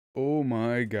Oh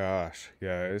my gosh,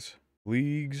 guys.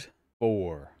 Leagues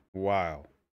 4. Wow.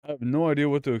 I have no idea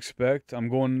what to expect. I'm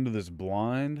going into this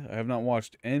blind. I have not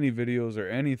watched any videos or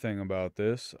anything about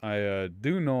this. I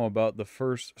do know about the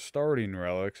first starting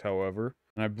relics, however,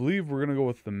 and I believe we're going to go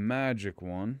with the magic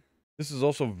one. This is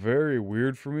also very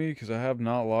weird for me because I have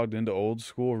not logged into old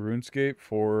school RuneScape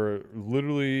for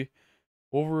literally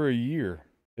over a year.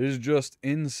 It is just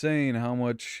insane how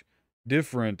much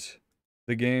different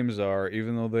the games are,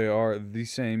 even though they are the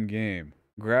same game.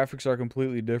 Graphics are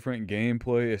completely different,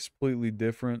 gameplay is completely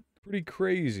different. Pretty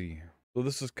crazy. So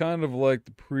this is kind of like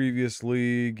the previous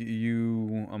league.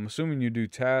 I'm assuming you do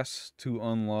tasks to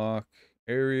unlock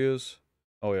areas.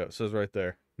 Oh yeah, it says right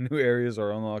there. New areas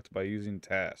are unlocked by using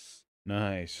tasks.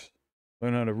 Nice.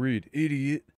 Learn how to read,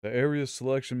 idiot. The area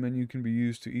selection menu can be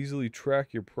used to easily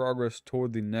track your progress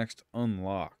toward the next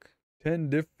unlock.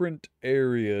 10 different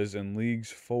areas in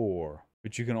Leagues 4,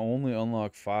 but you can only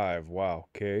unlock 5. Wow,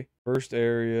 okay. First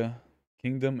area,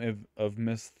 Kingdom of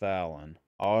Misthalin.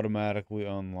 Automatically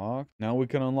unlocked. Now we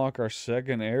can unlock our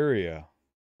second area.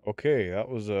 Okay, that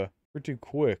was pretty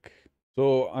quick.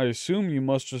 So I assume you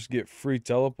must just get free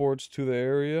teleports to the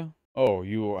area? Oh,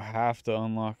 you have to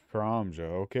unlock Karamja.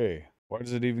 Okay. Why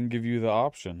does it even give you the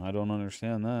option? I don't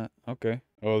understand that. Okay.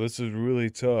 Oh, this is really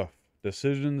tough.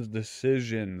 Decisions.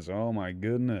 Oh my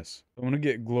goodness. I'm gonna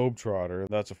get Globetrotter.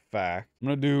 That's a fact. I'm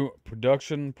gonna do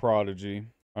Production Prodigy.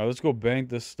 Alright, let's go bank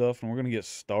this stuff and we're gonna get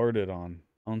started on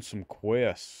some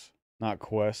quests. Not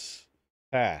quests.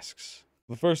 Tasks.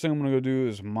 The first thing I'm gonna go do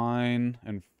is mine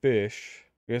and fish.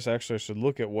 I guess actually I should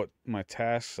look at what my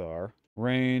tasks are.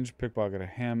 Range, pickpocket a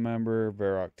hand member,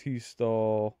 Varrock tea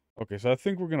stall. Okay, so I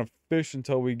think we're gonna fish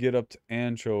until we get up to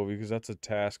anchovy because that's a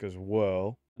task as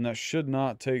well. And that should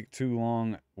not take too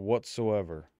long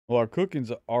whatsoever. Well, our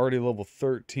cooking's already level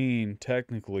 13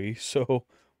 technically, so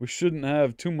we shouldn't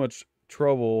have too much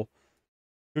trouble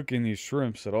cooking these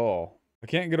shrimps at all. I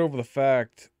can't get over the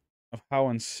fact of how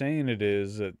insane it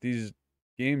is that these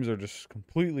games are just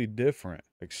completely different.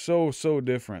 Like so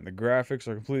different. The graphics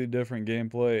are completely different,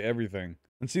 gameplay, everything.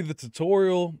 And see, the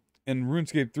tutorial in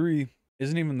RuneScape 3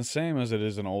 isn't even the same as it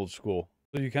is in old school.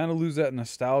 So you kind of lose that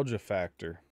nostalgia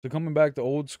factor. So coming back to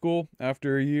old school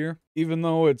after a year, even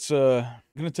though it's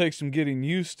gonna take some getting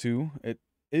used to, it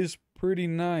is pretty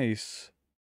nice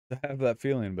to have that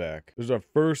feeling back. There's our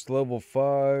first level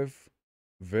 5.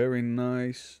 Very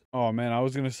nice. Oh man, I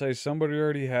was gonna say somebody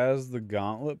already has the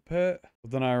gauntlet pet,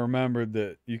 but then I remembered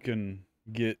that you can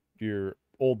get your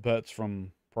old pets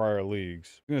from prior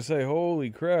leagues. I'm gonna say,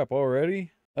 holy crap,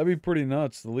 already? That'd be pretty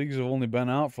nuts. The leagues have only been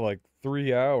out for like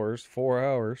 3 hours, 4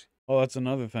 hours. Oh, that's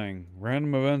another thing.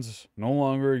 Random events no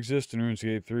longer exist in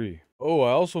RuneScape 3. Oh, I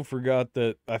also forgot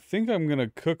that I think I'm gonna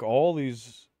cook all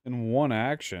these in one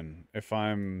action, if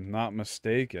I'm not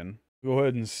mistaken. Go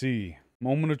ahead and see.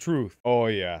 Moment of truth. Oh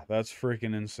yeah, that's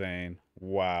freaking insane.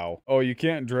 Wow. Oh, you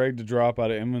can't drag to drop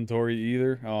out of inventory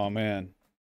either? Oh man.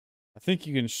 I think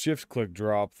you can shift click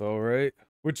drop though, right?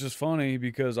 Which is funny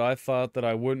because I thought that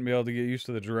I wouldn't be able to get used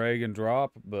to the drag and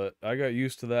drop, but I got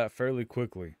used to that fairly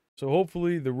quickly. So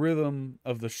hopefully the rhythm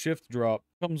of the shift drop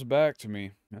comes back to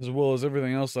me, as well as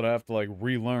everything else that I have to like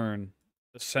relearn,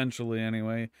 essentially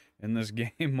anyway, in this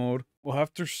game mode. Well,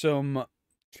 after some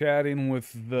chatting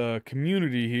with the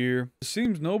community here, it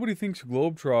seems nobody thinks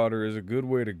Globetrotter is a good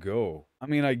way to go. I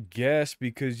mean, I guess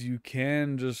because you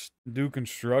can just do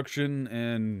construction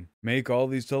and make all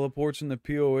these teleports in the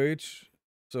POH.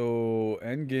 So,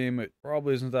 endgame, it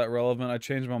probably isn't that relevant. I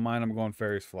changed my mind. I'm going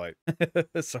Fairy's Flight.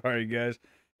 Sorry, guys.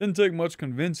 Didn't take much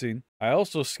convincing. I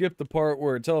also skipped the part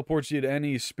where it teleports you to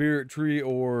any spirit tree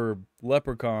or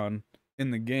leprechaun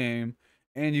in the game,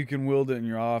 and you can wield it in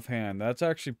your offhand. That's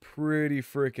actually pretty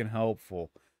freaking helpful.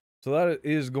 So that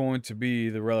is going to be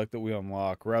the relic that we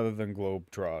unlock rather than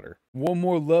Globetrotter. One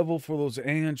more level for those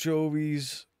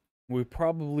anchovies. We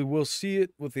probably will see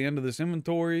it with the end of this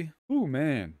inventory. Ooh,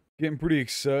 man. Getting pretty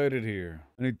excited here.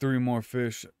 I need 3 more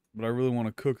fish, but I really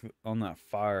want to cook on that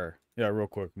fire. Yeah, real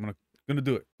quick. I'm gonna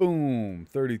do it. Boom,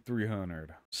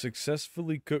 3,300.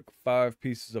 Successfully cook 5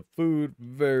 pieces of food.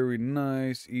 Very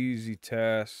nice, easy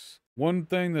tasks. One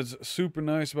thing that's super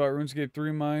nice about RuneScape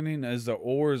 3 mining is the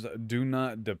ores do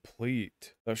not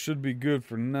deplete. That should be good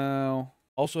for now.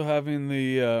 Also having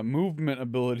the movement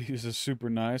abilities is super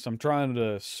nice. I'm trying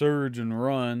to surge and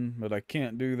run, but I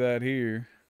can't do that here.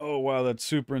 Oh wow, that's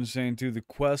super insane too. The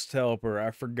quest helper,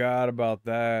 I forgot about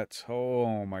that.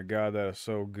 Oh my god, that is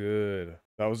so good.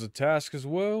 That was a task as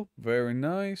well. Very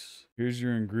nice. Here's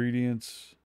your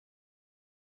ingredients.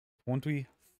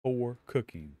 24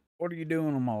 cooking. What are you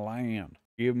doing on my land?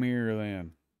 Give me your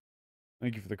land.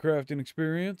 Thank you for the crafting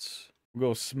experience. We'll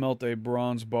go smelt a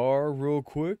bronze bar real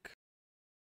quick.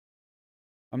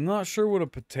 I'm not sure what a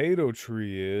potato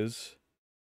tree is.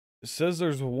 It says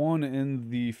there's one in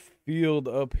the field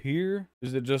up here.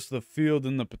 Is it just the field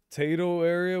in the potato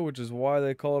area, which is why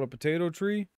they call it a potato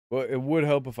tree? Well, it would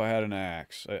help if I had an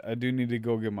axe. I do need to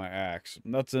go get my axe.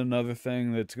 And that's another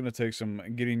thing that's going to take some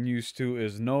getting used to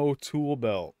is no tool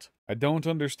belt. I don't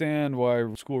understand why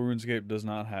School RuneScape does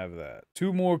not have that.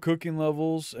 2 more cooking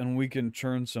levels and we can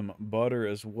churn some butter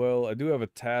as well. I do have a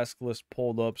task list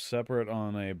pulled up separate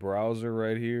on a browser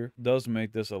right here. It does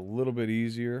make this a little bit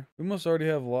easier. We must already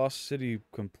have Lost City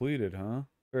completed, huh?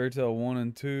 Fairy Tale 1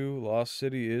 and 2, Lost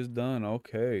City is done.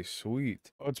 Okay,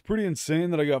 sweet. Oh, it's pretty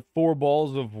insane that I got 4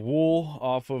 balls of wool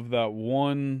off of that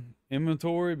one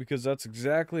inventory because that's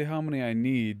exactly how many I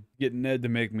need to get Ned to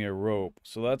make me a rope.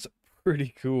 So that's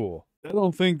pretty cool. I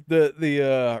don't think that the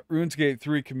RuneScape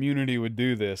 3 community would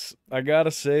do this. I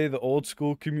gotta say, the old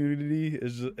school community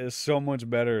is so much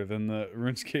better than the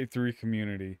RuneScape 3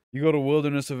 community. You go to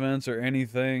wilderness events or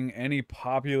anything, any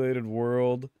populated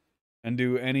world, and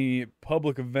do any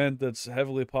public event that's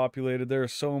heavily populated, there are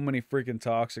so many freaking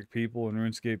toxic people in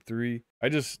RuneScape 3.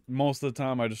 Most of the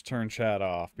time, I just turn chat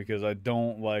off because I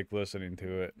don't like listening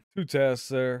to it. 2 tasks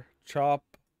there. Chop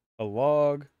a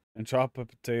log and chop a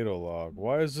potato log.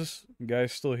 Why is this guy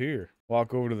still here?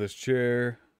 Walk over to this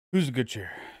chair. Who's a good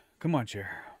chair? Come on,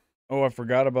 chair. Oh, I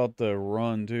forgot about the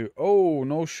run, too. Oh,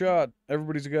 no shot.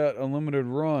 Everybody's got unlimited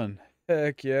run.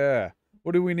 Heck yeah.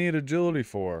 What do we need agility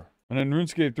for? And in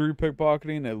RuneScape 3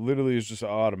 pickpocketing, it literally is just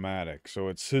automatic. So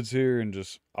it sits here and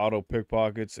just auto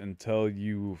pickpockets until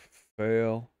you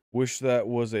fail. Wish that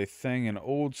was a thing in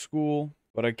old school,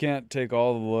 but I can't take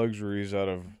all the luxuries out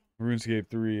of RuneScape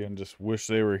 3 and just wish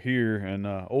they were here in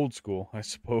old school, I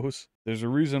suppose. There's a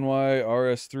reason why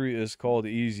RS3 is called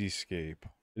Easyscape.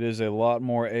 It is a lot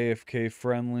more AFK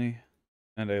friendly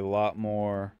and a lot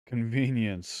more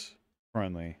convenience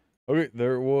friendly. Okay,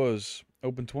 there it was.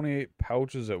 Open 28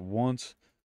 pouches at once.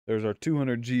 There's our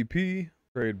 200 GP.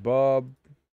 Trade Bob.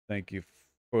 Thank you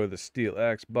for the steel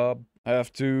axe, Bob. I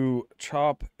have to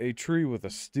chop a tree with a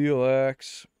steel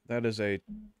axe. That is a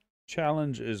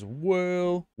challenge as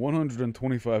well.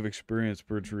 125 experience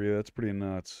per tree. That's pretty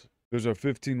nuts. There's our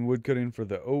 15 wood cutting for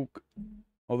the oak.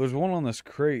 Oh, there's one on this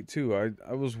crate too.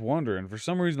 I was wondering. For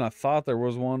some reason I thought there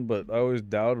was one, but I always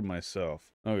doubted myself.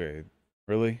 Okay,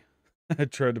 really? I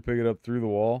tried to pick it up through the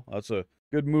wall. That's a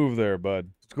good move there, bud.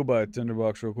 Let's go buy a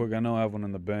tinderbox real quick. I know I have one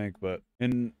in the bank, but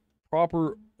in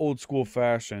proper old school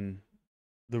fashion,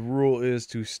 the rule is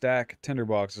to stack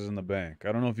tinderboxes in the bank.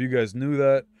 I don't know if you guys knew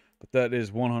that, but that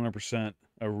is 100%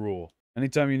 a rule.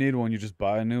 Anytime you need one, you just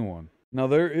buy a new one. Now,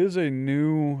 there is a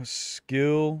new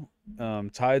skill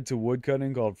tied to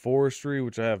woodcutting called forestry,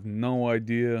 which I have no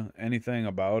idea anything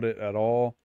about it at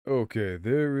all. Okay,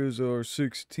 there is our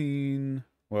 16...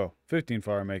 Well, 15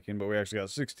 fire making, but we actually got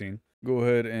 16. Go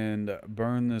ahead and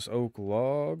burn this oak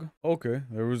log. Okay,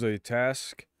 there was a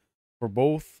task for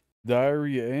both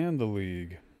Diary and the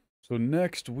League. So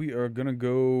next we are going to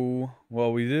go...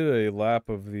 Well, we did a lap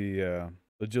of the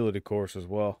agility course as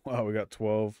well. Wow, we got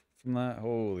 12 from that.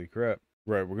 Holy crap.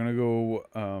 Right, we're going to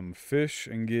go fish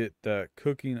and get that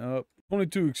cooking up.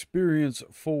 22 experience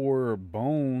for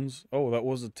bones. Oh, that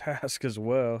was a task as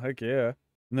well. Heck yeah.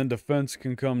 And then defense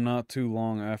can come not too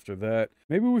long after that.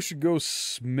 Maybe we should go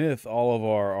smith all of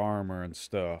our armor and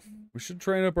stuff. We should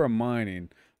train up our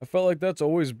mining. I felt like that's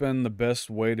always been the best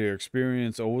way to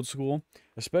experience old school.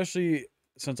 Especially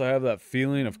since I have that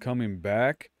feeling of coming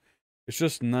back. It's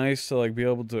just nice to like be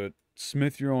able to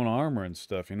smith your own armor and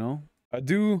stuff, you know? I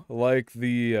do like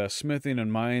the smithing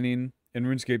and mining in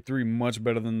RuneScape 3 much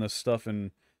better than the stuff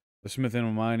in the smithing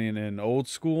and mining in old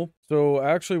school. So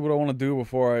actually what I want to do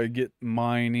before I get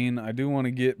mining, I do want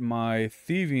to get my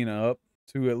thieving up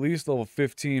to at least level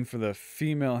 15 for the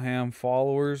female ham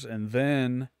followers, and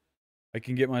then I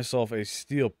can get myself a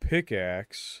steel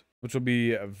pickaxe, which will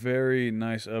be a very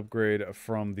nice upgrade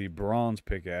from the bronze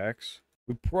pickaxe.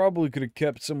 We probably could have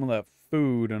kept some of that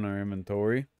food in our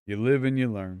inventory. You live and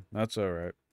you learn. That's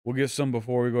alright. We'll get some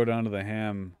before we go down to the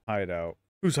ham hideout.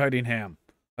 Who's hiding ham?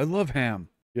 I love ham.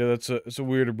 Yeah, it's a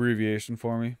weird abbreviation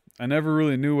for me. I never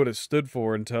really knew what it stood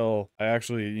for until I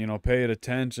actually, you know, paid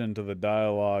attention to the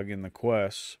dialogue in the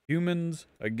quests. Humans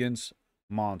against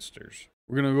monsters.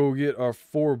 We're gonna go get our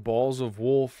 4 balls of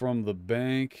wool from the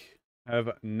bank.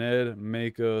 Have Ned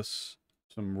make us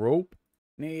some rope.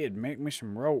 Ned, make me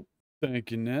some rope.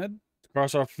 Thank you, Ned.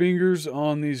 Cross our fingers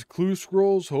on these clue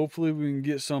scrolls. Hopefully we can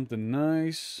get something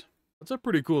nice. That's a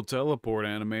pretty cool teleport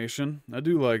animation. I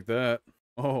do like that.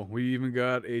 Oh, we even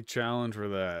got a challenge for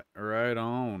that. Right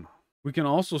on. We can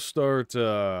also start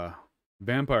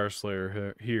Vampire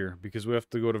Slayer here because we have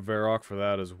to go to Varrock for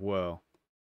that as well.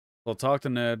 I'll talk to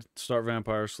Ned, start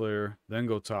Vampire Slayer, then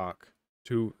go talk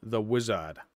to the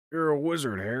wizard. You're a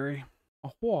wizard, Harry.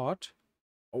 A what?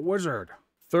 A wizard.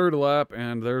 Third lap,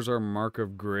 and there's our Mark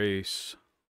of Grace.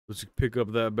 Let's pick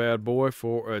up that bad boy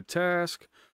for a task.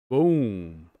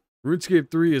 Boom. RuneScape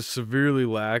 3 is severely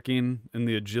lacking in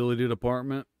the agility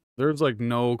department. There's like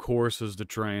no courses to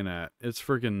train at. It's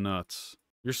freaking nuts.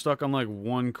 You're stuck on like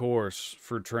one course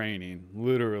for training,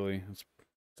 literally.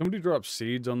 Somebody dropped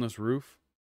seeds on this roof.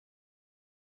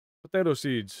 Potato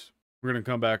seeds. We're gonna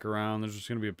come back around. There's just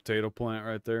gonna be a potato plant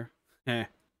right there. Heh.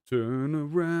 Turn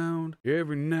around.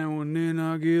 Every now and then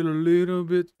I get a little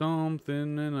bit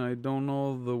something and I don't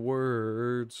know the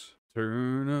words.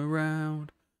 Turn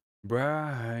around.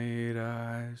 Bright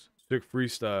eyes. Sick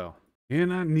freestyle.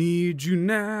 And I need you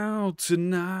now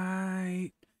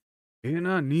tonight. And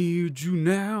I need you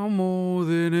now more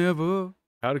than ever.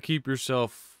 How to keep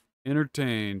yourself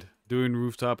entertained doing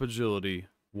rooftop agility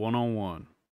 101.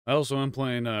 I also am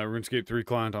playing RuneScape 3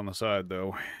 client on the side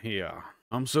though. Yeah.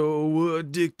 I'm so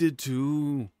addicted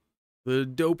to the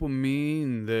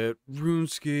dopamine that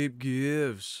RuneScape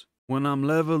gives when I'm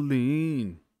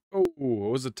leveling. Oh, it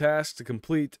was a task to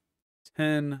complete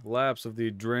 10 laps of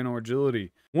the Draenor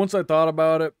agility. Once I thought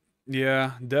about it,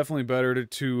 yeah, definitely better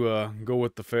to go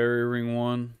with the fairy ring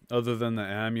one, other than the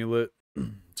amulet.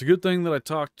 It's a good thing that I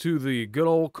talked to the good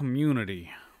old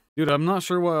community. Dude, I'm not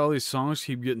sure why all these songs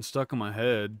keep getting stuck in my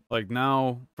head. Like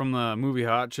now, from the movie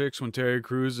Hot Chicks, when Terry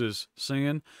Crews is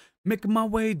singing, "Making my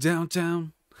way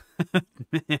downtown."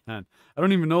 Man, I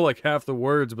don't even know like half the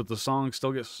words, but the song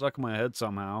still gets stuck in my head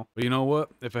somehow. But you know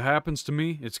what? If it happens to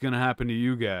me, it's gonna happen to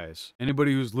you guys.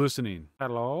 Anybody who's listening.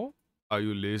 Hello? Are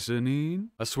you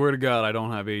listening? I swear to God, I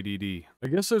don't have ADD. I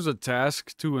guess there's a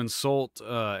task to insult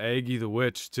Aggie the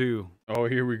Witch, too. Oh,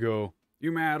 here we go.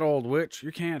 You mad old witch,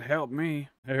 you can't help me.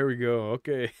 There we go,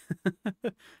 okay.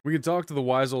 We can talk to the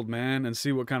wise old man and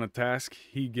see what kind of task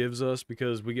he gives us,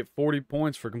 because we get 40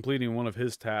 points for completing one of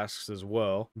his tasks as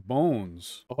well.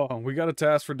 Bones. Oh, we got a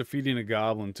task for defeating a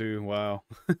goblin too, wow.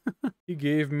 He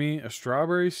gave me a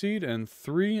strawberry seed and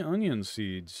 3 onion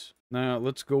seeds. Now,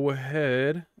 let's go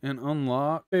ahead and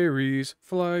unlock Fairies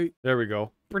Flight. There we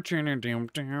go. Oh,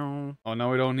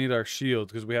 now we don't need our shield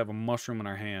because we have a mushroom in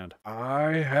our hand.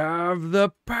 I have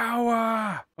the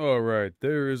power! Alright,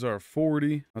 there is our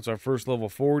 40. That's our first level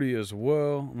 40 as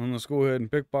well. And then let's go ahead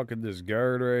and pickpocket this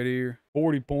guard right here.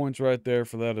 40 points right there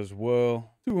for that as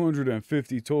well.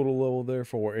 250 total level there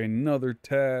for another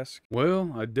task.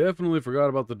 Well, I definitely forgot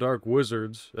about the Dark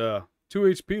Wizards. 2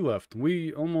 HP left.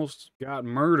 We almost got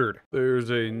murdered. There's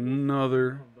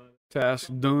another task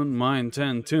done. Mine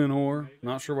 10 tin ore.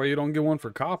 Not sure why you don't get one for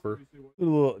copper. A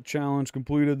little challenge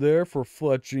completed there for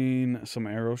fletching some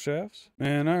arrow shafts.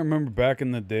 Man, I remember back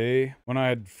in the day when I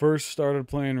had first started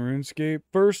playing RuneScape,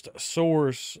 first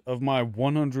source of my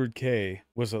 100k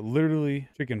was literally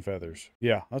chicken feathers.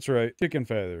 Yeah, that's right, chicken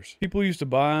feathers. People used to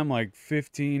buy them like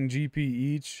 15 GP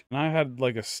each, and I had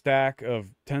like a stack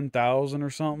of 10,000 or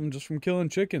something just from killing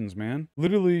chickens, man.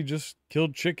 Literally just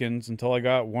killed chickens until I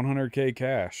got 100k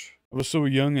cash. I was so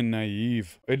young and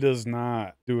naive. It does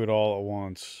not do it all at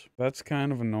once. That's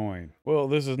kind of annoying. Well,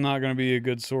 this is not going to be a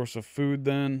good source of food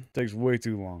then. It takes way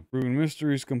too long. Rune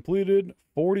Mysteries completed.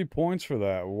 40 points for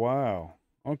that. Wow.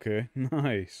 Okay,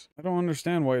 nice. I don't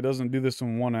understand why it doesn't do this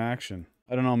in one action.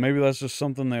 I don't know, maybe that's just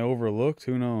something they overlooked,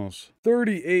 who knows.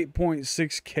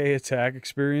 38.6k attack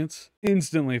experience,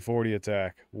 instantly 40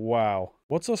 attack, wow.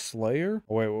 What's a slayer?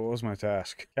 Oh wait, what was my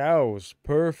task? Cows,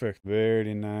 perfect,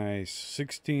 very nice.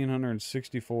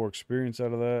 1664 experience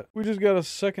out of that. We just got a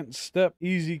second step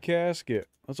easy casket.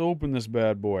 Let's open this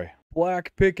bad boy.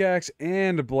 Black pickaxe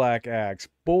and black axe.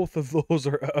 Both of those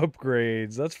are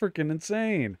upgrades. That's freaking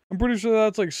insane. I'm pretty sure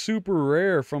that's like super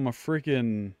rare from a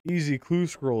freaking easy clue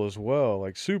scroll as well.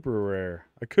 Like super rare.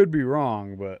 I could be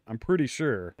wrong, but I'm pretty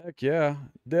sure. Heck yeah,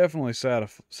 definitely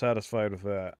satisfied with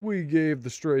that. We gave the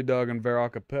stray dog and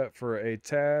Varrock a pet for a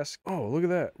task. Oh, look at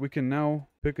that. We can now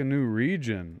pick a new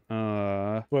region.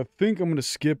 So I think I'm gonna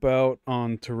skip out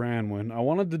on Tyranwin. I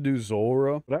wanted to do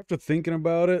Zora, but after thinking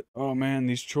about it, oh man,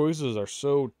 these choices are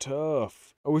so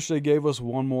tough. I wish they gave us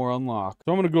one more unlock.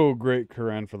 So I'm gonna go Great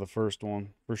Karen for the first one,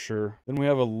 for sure. Then we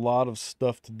have a lot of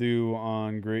stuff to do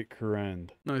on Great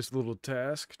Karen. Nice little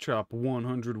task. Chop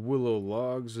 100 willow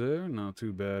logs there. Not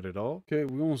too bad at all. Okay,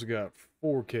 we almost got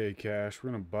 4k cash. We're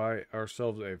gonna buy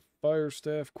ourselves a fire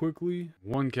staff quickly.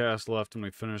 1 cast left and we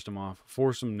finished them off.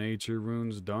 For some nature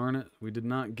runes, darn it. We did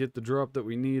not get the drop that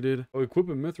we needed. Oh, equip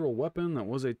a mithril weapon, that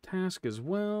was a task as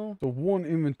well. So 1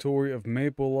 inventory of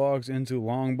maple logs into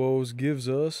longbows gives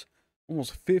us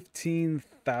Almost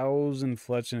 15,000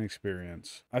 fletching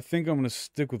experience. I think I'm going to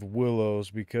stick with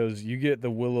willows because you get the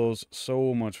willows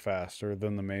so much faster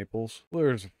than the maples.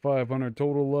 There's 500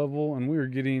 total level, and we are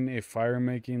getting a fire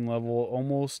making level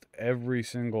almost every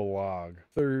single log.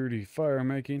 30 fire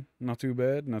making. Not too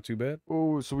bad, not too bad.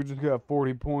 Oh, so we just got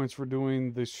 40 points for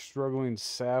doing the struggling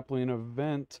sapling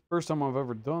event. First time I've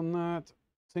ever done that.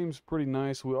 Seems pretty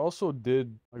nice. We also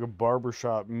did like a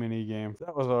barbershop mini game.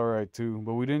 That was alright too,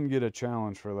 but we didn't get a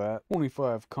challenge for that.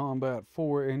 25 combat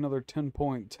for another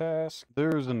 10-point task.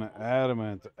 There's an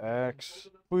adamant axe.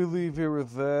 If we leave here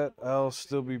with that, I'll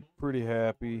still be pretty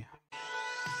happy.